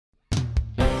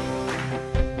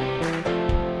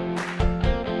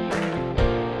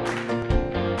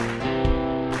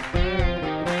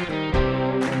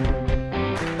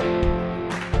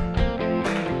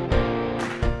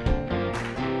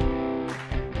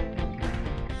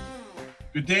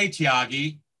Good day,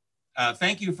 Thiagi.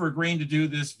 Thank you for agreeing to do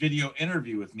this video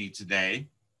interview with me today.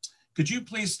 Could you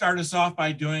please start us off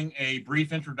by doing a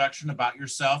brief introduction about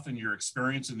yourself and your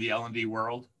experience in the L&D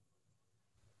world?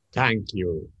 Thank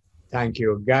you. Thank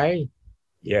you, Guy.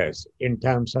 Yes, in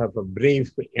terms of a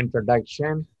brief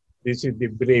introduction, this is the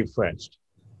brief first.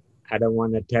 I don't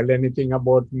want to tell anything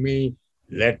about me.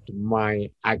 Let my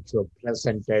actual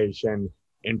presentation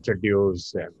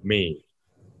introduce me.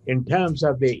 In terms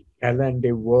of the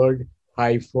L&D world,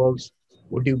 hi folks,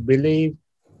 would you believe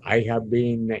I have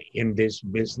been in this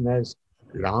business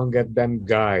longer than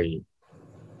Guy,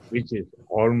 which is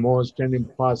almost an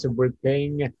impossible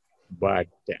thing, but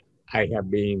I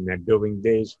have been doing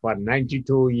this for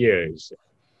 92 years.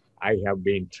 I have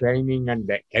been training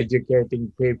and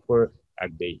educating people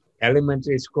at the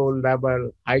elementary school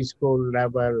level, high school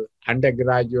level,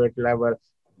 undergraduate level,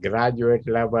 graduate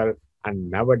level,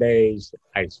 and nowadays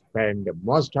I spend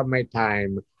most of my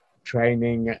time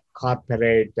training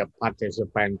corporate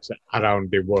participants around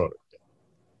the world.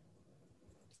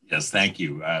 Yes, thank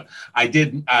you. I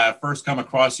did first come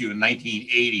across you in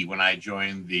 1980 when I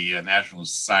joined the National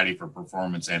Society for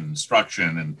Performance and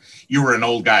Instruction, and you were an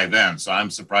old guy then, so I'm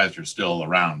surprised you're still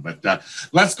around. But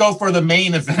let's go for the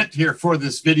main event here for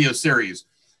this video series.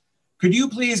 Could you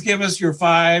please give us your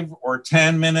 5 or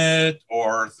 10 minute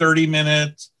or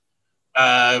 30-minute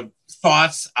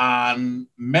thoughts on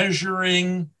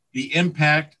measuring the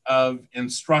impact of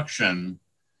instruction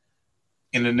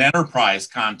in an enterprise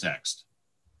context?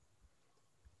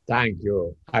 Thank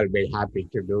you. I'll be happy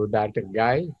to do that,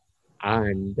 Guy.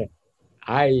 And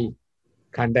I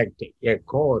conduct a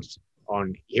course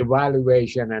on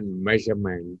evaluation and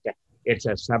measurement. It's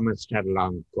a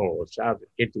semester-long course.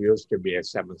 It used to be a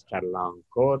semester-long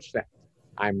course.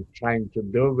 I'm trying to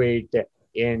do it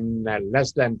in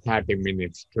less than 30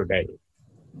 minutes today.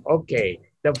 Okay,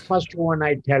 the first one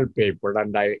I tell people,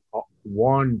 and I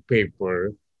warn people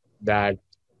that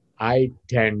I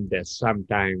tend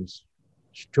sometimes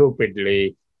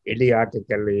stupidly,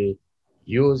 idiotically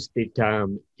use the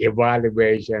term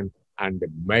evaluation and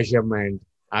measurement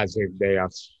as if they are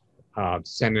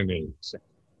synonyms.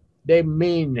 They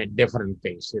mean different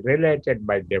things, related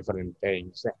by different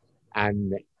things.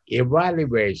 And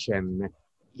evaluation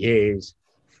is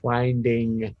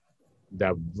finding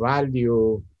the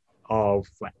value of,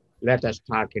 let us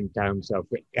talk in terms of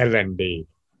L&D,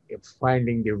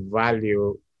 finding the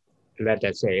value, let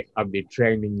us say, of the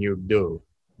training you do.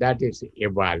 That is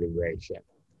evaluation.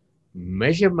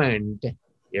 Measurement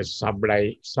is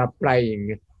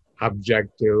supplying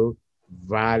objective,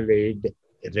 valid,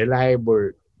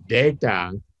 reliable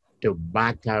data to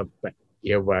back up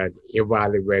your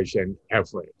evaluation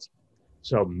efforts.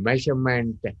 So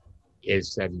measurement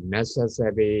is a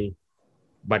necessary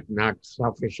but not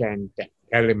sufficient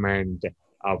element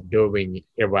of doing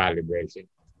evaluation.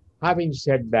 Having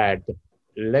said that,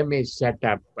 let me set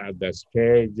up the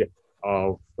stage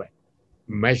of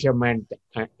measurement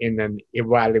in an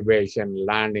evaluation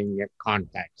learning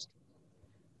context.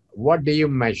 What do you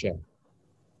measure?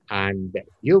 And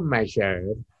you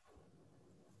measure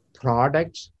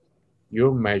products,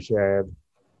 you measure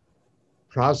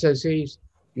processes,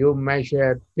 you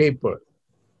measure people.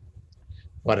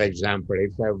 For example,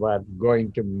 if I were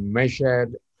going to measure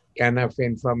enough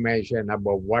information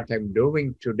about what I'm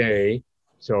doing today,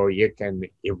 so you can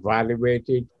evaluate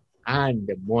it,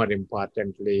 and more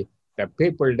importantly, the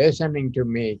people listening to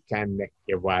me can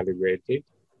evaluate it.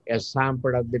 A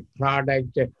sample of the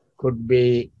product could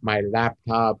be my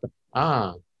laptop,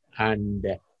 and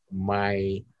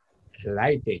my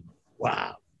lighting.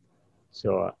 Wow.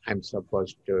 So I'm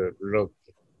supposed to look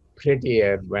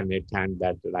prettier when I turn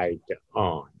that light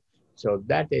on. So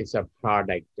that is a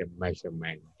product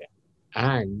measurement.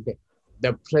 And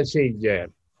the procedure,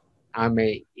 am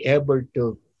I able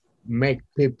to make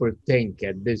people think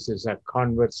this is a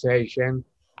conversation,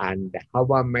 and how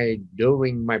am I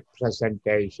doing my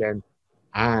presentation,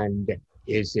 and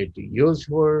is it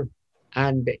useful,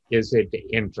 and is it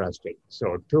interesting?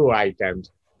 So 2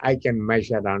 items. I can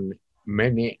measure on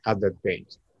many other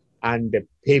things. And the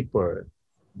people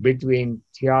between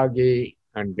Thiagi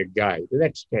and the Guy.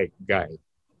 Let's take Guy.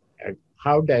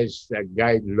 How does the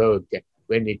Guy look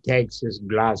when he takes his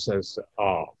glasses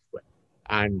off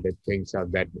and things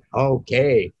of that?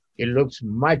 Okay, he looks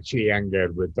much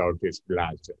younger without his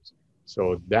glasses.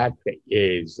 So that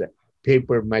is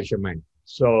people measurement.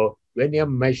 So when you're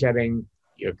measuring,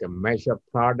 you can measure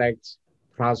products,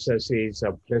 processes,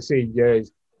 or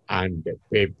procedures, and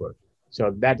people.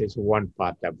 So that is one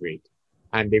part of it.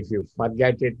 And if you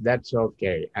forget it, that's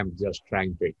okay. I'm just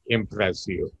trying to impress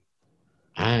you.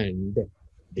 And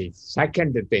The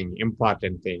second thing,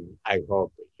 important thing, I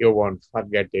hope you won't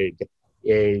forget it,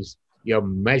 is you're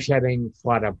measuring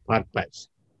for a purpose.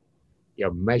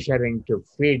 You're measuring to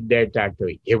feed data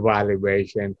to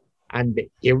evaluation, and the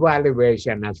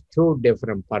evaluation has two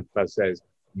different purposes.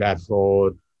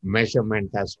 Therefore,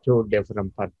 measurement has two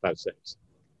different purposes.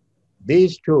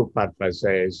 These two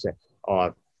purposes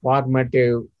are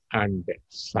formative and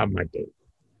summative.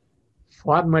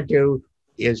 Formative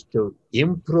is to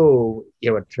improve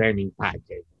your training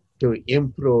package, to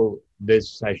improve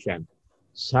this session.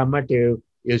 Summative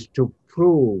is to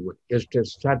prove, is to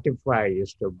certify,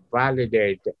 is to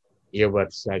validate your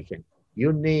session.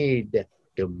 You need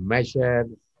to measure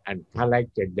and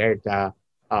collect the data.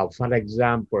 For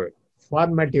example,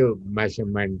 formative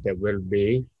measurement will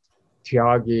be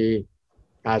Thiagi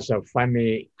has a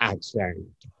funny accent,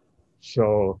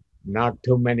 so not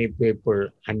too many people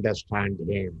understand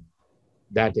him.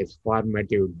 That is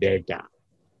formative data.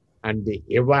 And the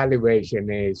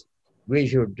evaluation is we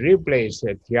should replace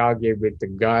Tyagi with the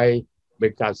guy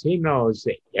because he knows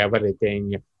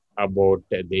everything about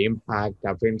the impact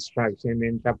of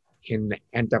instruction in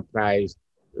enterprise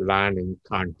learning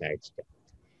context.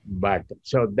 But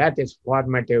so that is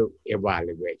formative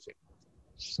evaluation.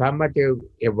 Summative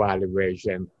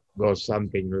evaluation goes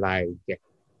something like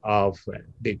of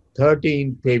the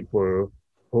 13 people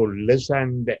who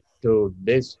listened to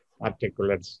this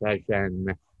particular session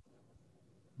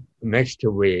next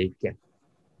week,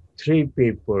 3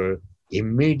 people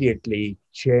immediately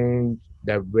changed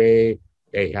the way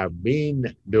they have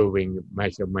been doing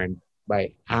measurement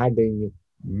by adding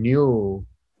new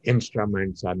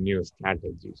instruments or new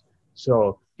strategies.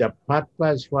 So the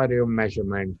purpose for your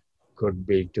measurement could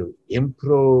be to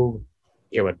improve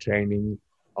your training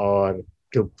or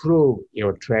to prove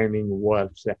your training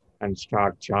works and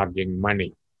start charging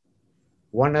money.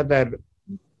 One other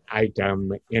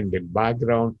item in the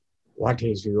background, what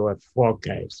is your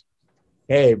focus?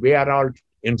 Hey, we are all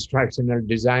instructional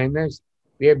designers.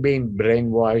 We have been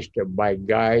brainwashed by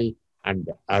Guy and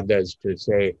others to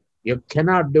say you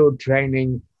cannot do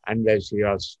training unless you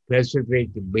have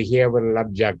specific behavioral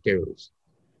objectives.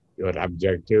 Your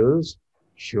objectives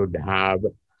should have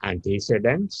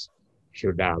antecedents,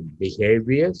 should have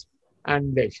behaviors,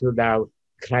 and should have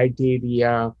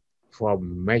criteria for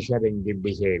measuring the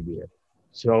behavior.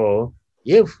 So,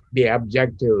 if the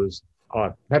objectives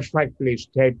are perfectly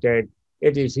stated,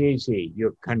 it is easy.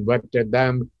 You converted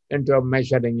them into a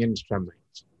measuring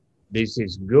instruments. This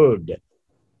is good,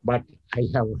 but I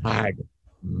have had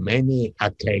many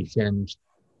occasions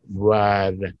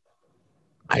where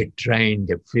I trained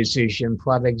a physician,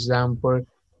 for example.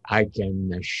 I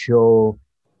can show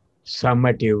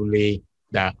summatively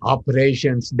the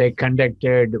operations they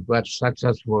conducted were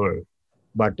successful,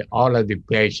 but all of the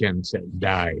patients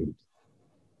died.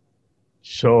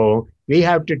 So we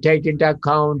have to take into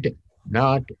account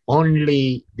not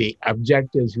only the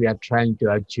objectives we are trying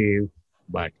to achieve,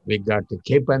 but we got to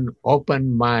keep an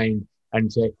open mind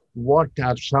and say, what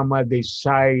are some of the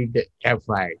side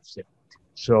effects?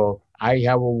 So I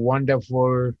have a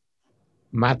wonderful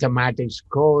mathematics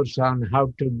course on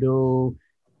how to do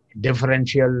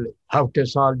how to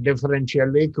solve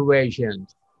differential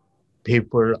equations.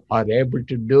 People are able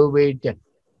to do it,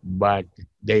 but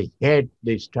they hate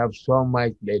this stuff so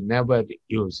much they never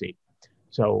use it.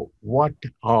 So, what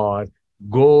are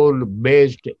goal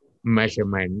based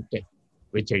measurement,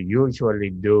 which I usually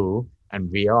do, and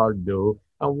we all do,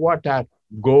 and what are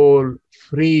goal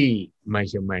free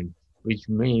measurement, which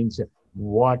means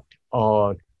what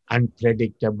are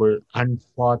unpredictable,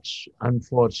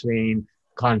 unforeseen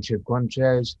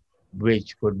consequences,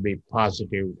 which could be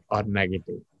positive or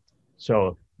negative.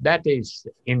 So that is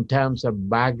in terms of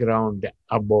background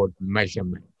about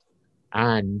measurement.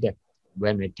 And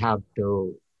when I talked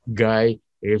to Guy,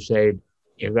 he said,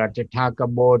 you got to talk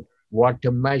about what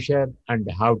to measure and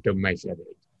how to measure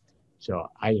it. So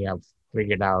I have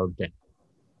figured out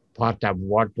part of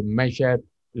what to measure.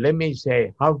 Let me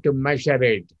say how to measure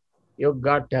it. You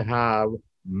got to have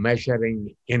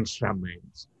measuring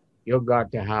instruments. You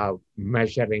got to have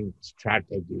measuring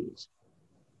strategies.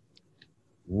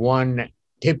 One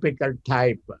typical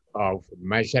type of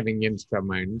measuring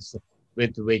instruments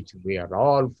with which we are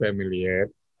all familiar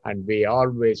and we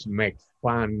always make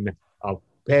fun of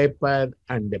paper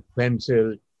and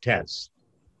pencil tests.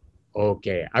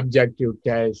 Okay, objective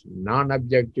test,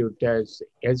 non-objective test,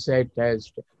 essay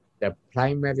test. The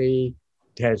primary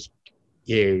test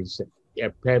is a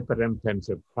paper and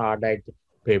pencil product.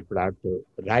 People have to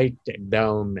write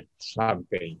down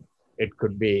something. It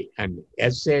could be an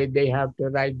essay they have to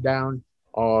write down,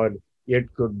 or It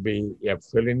could be a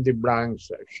fill in the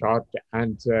blanks, a short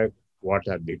answer. What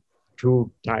are the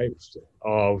two types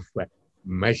of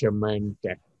measurement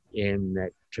in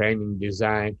training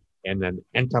design in an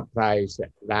enterprise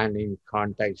learning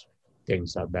context,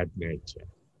 things of that nature.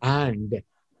 And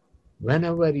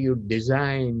whenever you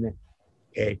design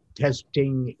a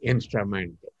testing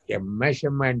instrument, a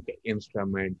measurement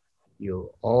instrument,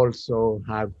 you also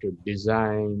have to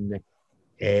design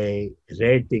a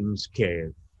rating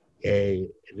scale, a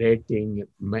rating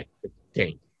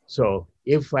thing. So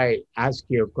if I ask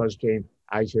you a question,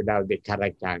 I should have the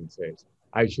correct answers.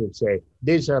 I should say,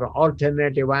 these are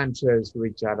alternative answers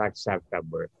which are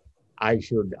acceptable. I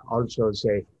should also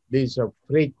say, these are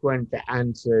frequent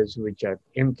answers which are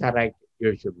incorrect,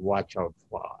 you should watch out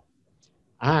for.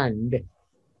 And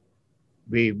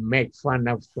we make fun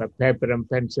of paper and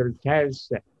pencil tests.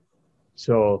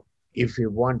 So if you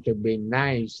want to be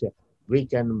nice, we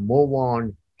can move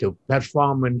on to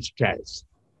performance tests.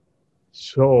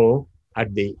 So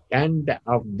at the end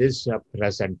of this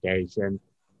presentation,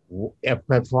 a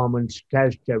performance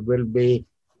test will be,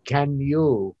 can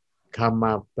you come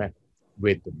up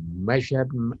with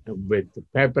with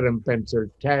paper and pencil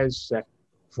tests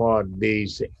for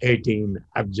these 18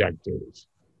 objectives?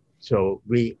 So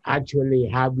we actually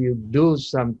have you do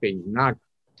something, not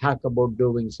talk about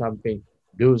doing something,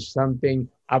 do something.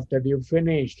 After you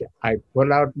finish, I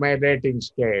pull out my rating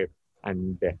scale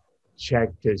and check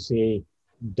to see,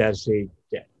 does it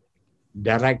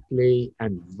directly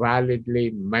and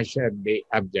validly measure the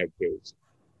objectives,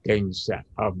 things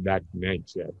of that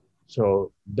nature.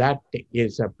 So that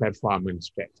is a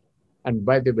performance test. And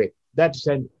by the way, that's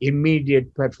an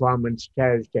immediate performance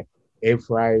test if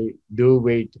I do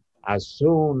it as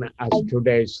soon as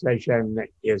today's session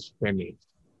is finished.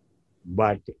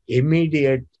 But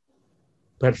immediate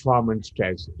tests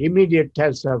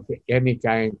of any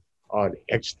kind are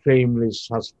extremely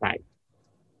suspect,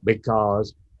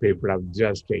 because people have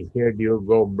just heard you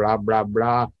go blah, blah,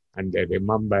 blah, and they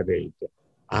remember it.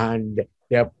 And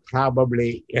they're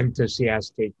probably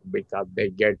enthusiastic because they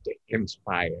get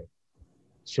inspired.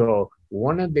 So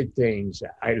one of the things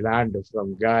I learned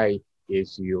from Guy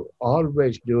is you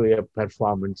always do a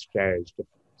performance test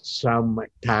some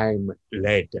time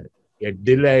later, a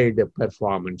delayed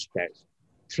performance test.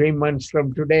 3 months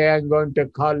from today, I'm going to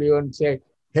call you and say,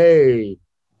 hey,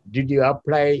 did you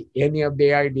apply any of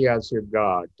the ideas you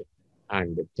got?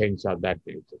 And things of that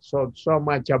nature. So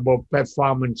much about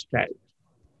performance test.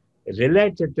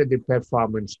 Related to the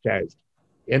performance test,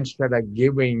 instead of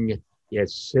giving a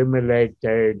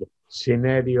simulated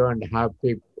scenario and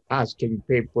asking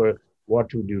people,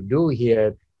 what would you do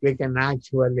here? We can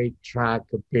actually track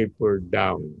people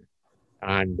down,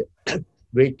 and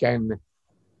we can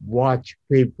watch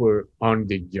people on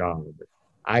the job.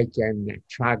 I can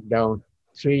track down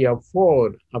 3 or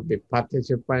 4 of the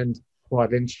participants who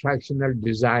are instructional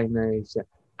designers,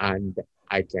 and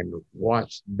I can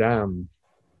watch them.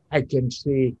 I can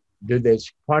see, do they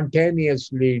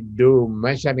spontaneously do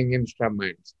measuring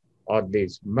instruments, or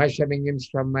these measuring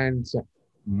instruments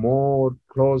more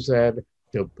closer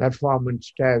to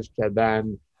performance test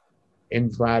than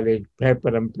invalid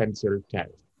paper and pencil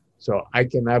test. So I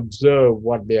can observe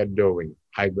what they are doing.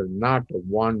 I will not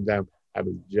warn them. I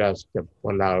will just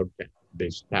pull out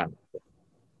the stuff.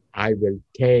 I will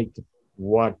take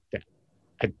what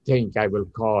I think I will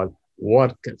call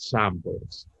work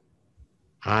samples.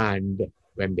 And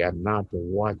when they are not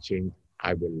watching,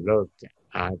 I will look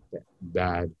at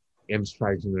the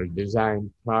instructional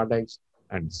design products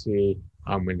and see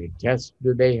how many tests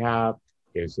do they have.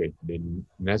 Is it the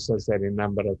necessary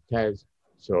number of tests?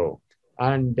 So,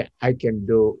 and I can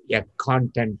do a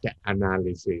content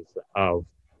analysis of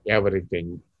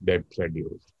everything they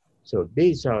produce. So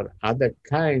these are other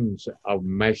kinds of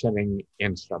measuring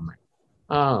instruments.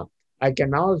 I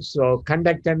can also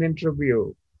conduct an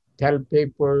interview, tell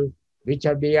people which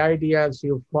of the ideas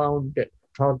you found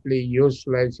totally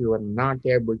useless, you are not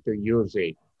able to use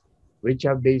it. Which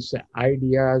of these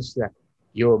ideas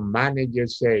your manager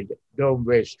said, don't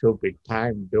waste stupid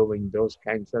time doing those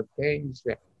kinds of things.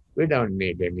 We don't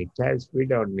need any tests. We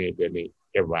don't need any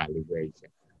evaluation.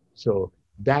 So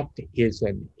that is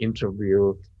an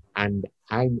interview, and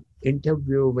I'm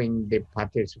interviewing the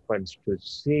participants to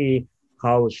see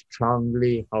how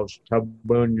strongly, how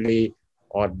stubbornly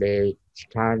are they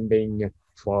standing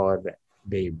for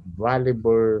the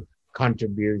valuable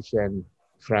contribution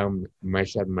from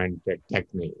measurement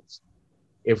techniques.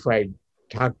 If I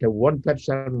talk to one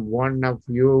person, one of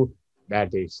you,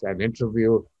 that is an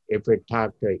interview. If I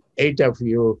talk to 8 of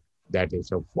you, that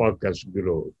is a focus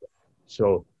group.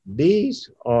 So These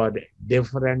are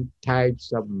different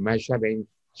types of measuring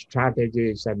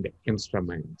strategies and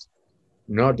instruments.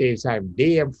 Notice I'm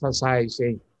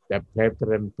de-emphasizing the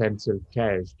paper and pencil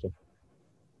test.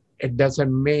 It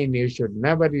doesn't mean you should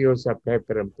never use a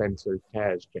paper and pencil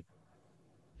test.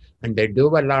 And they do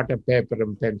a lot of paper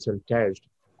and pencil tests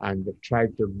and they try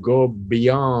to go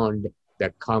beyond the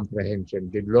comprehension,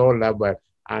 the low level,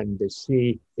 and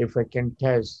see if I can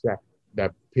test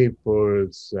the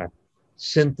people's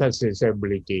synthesis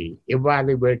ability,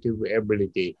 evaluative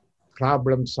ability,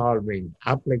 problem solving,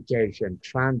 application,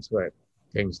 transfer,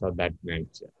 things of that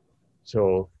nature.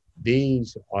 So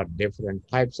these are different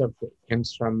types of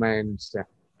instruments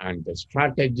and the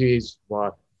strategies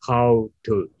for how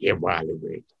to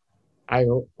evaluate. I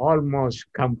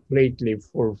almost completely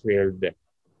fulfilled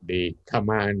the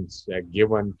commands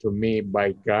given to me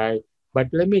by Guy. But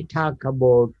let me talk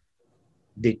about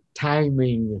the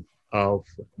timing of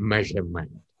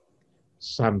measurement.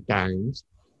 Sometimes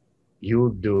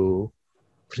you do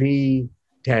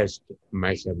pre-test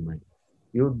measurement.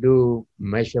 You do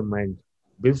measurement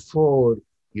before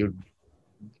you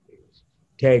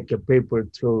take people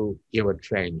through your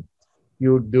training.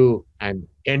 You do an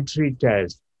entry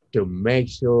test to make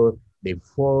sure the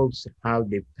folks have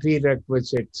the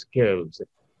prerequisite skills.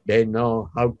 They know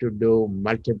how to do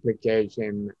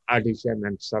multiplication, addition,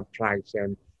 and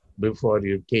subtraction before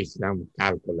you teach them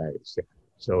calculus.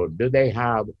 So, do they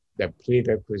have the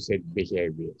prerequisite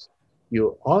behaviors?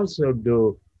 You also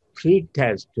do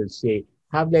pre-test to see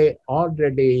have they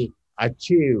already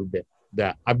achieved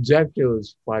the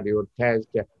objectives for your test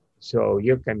so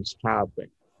you can stop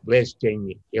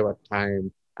wasting your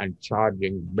time and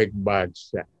charging big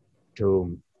bucks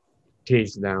to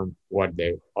teach them what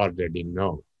they already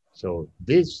know. So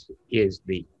this is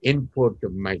the input to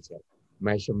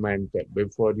measurement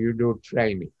before you do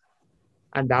training.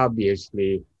 And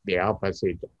obviously the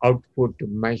opposite output to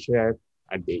measure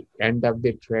at the end of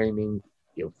the training,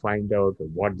 you find out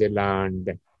what they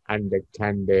learned and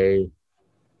can they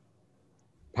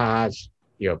pass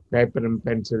your paper and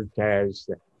pencil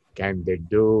test? Can they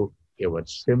do your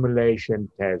simulation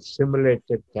test,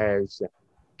 simulated test?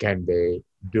 Can they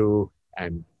do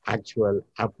an actual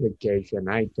application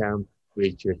item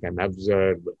which you can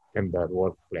observe in their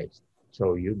workplace?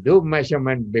 So you do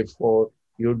measurement before,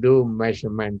 you do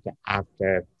measurement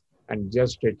after, and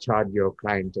just to charge your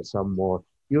client some more,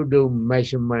 you do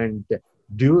measurement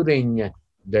during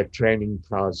the training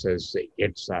process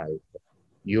itself.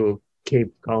 You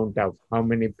keep count of how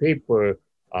many people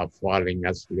are falling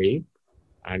asleep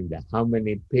and how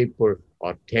many people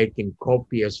are taking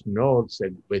copious notes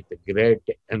with great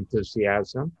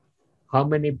enthusiasm, how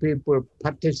many people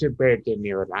participate in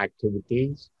your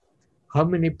activities, how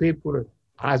many people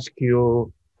ask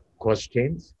you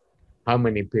questions, how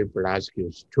many people ask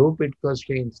you stupid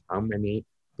questions, how many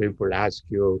people ask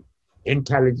you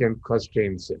intelligent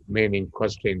questions, meaning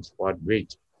questions for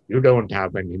which you don't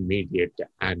have an immediate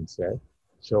answer.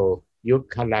 So you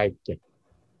collect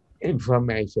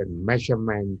information,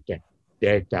 measurement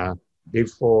data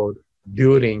before,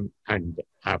 during, and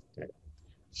after.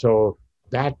 So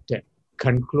that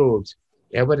concludes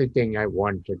everything I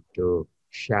wanted to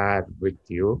share with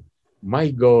you.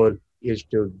 My goal is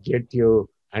to get you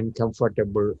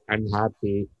uncomfortable,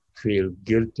 unhappy, feel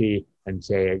guilty, and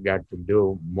say, I got to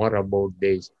do more about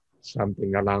this,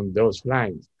 something along those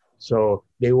lines. So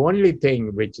the only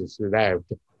thing which is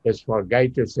left is for Guy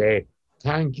to say,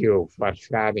 thank you for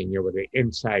sharing your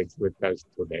insights with us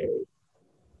today.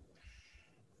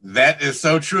 That is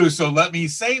so true. So let me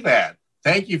say that.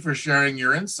 Thank you for sharing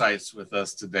your insights with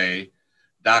us today,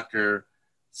 Dr.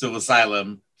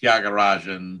 Sivasailam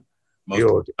Thiagarajan.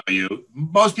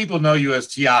 Most people know you as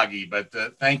Thiagi, but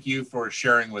thank you for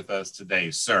sharing with us today,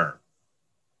 sir.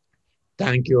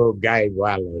 Thank you, Guy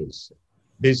Wallace.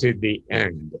 This is the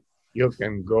end. You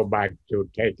can go back to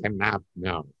take a nap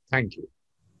now. Thank you.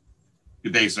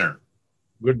 Good day, sir.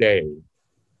 Good day.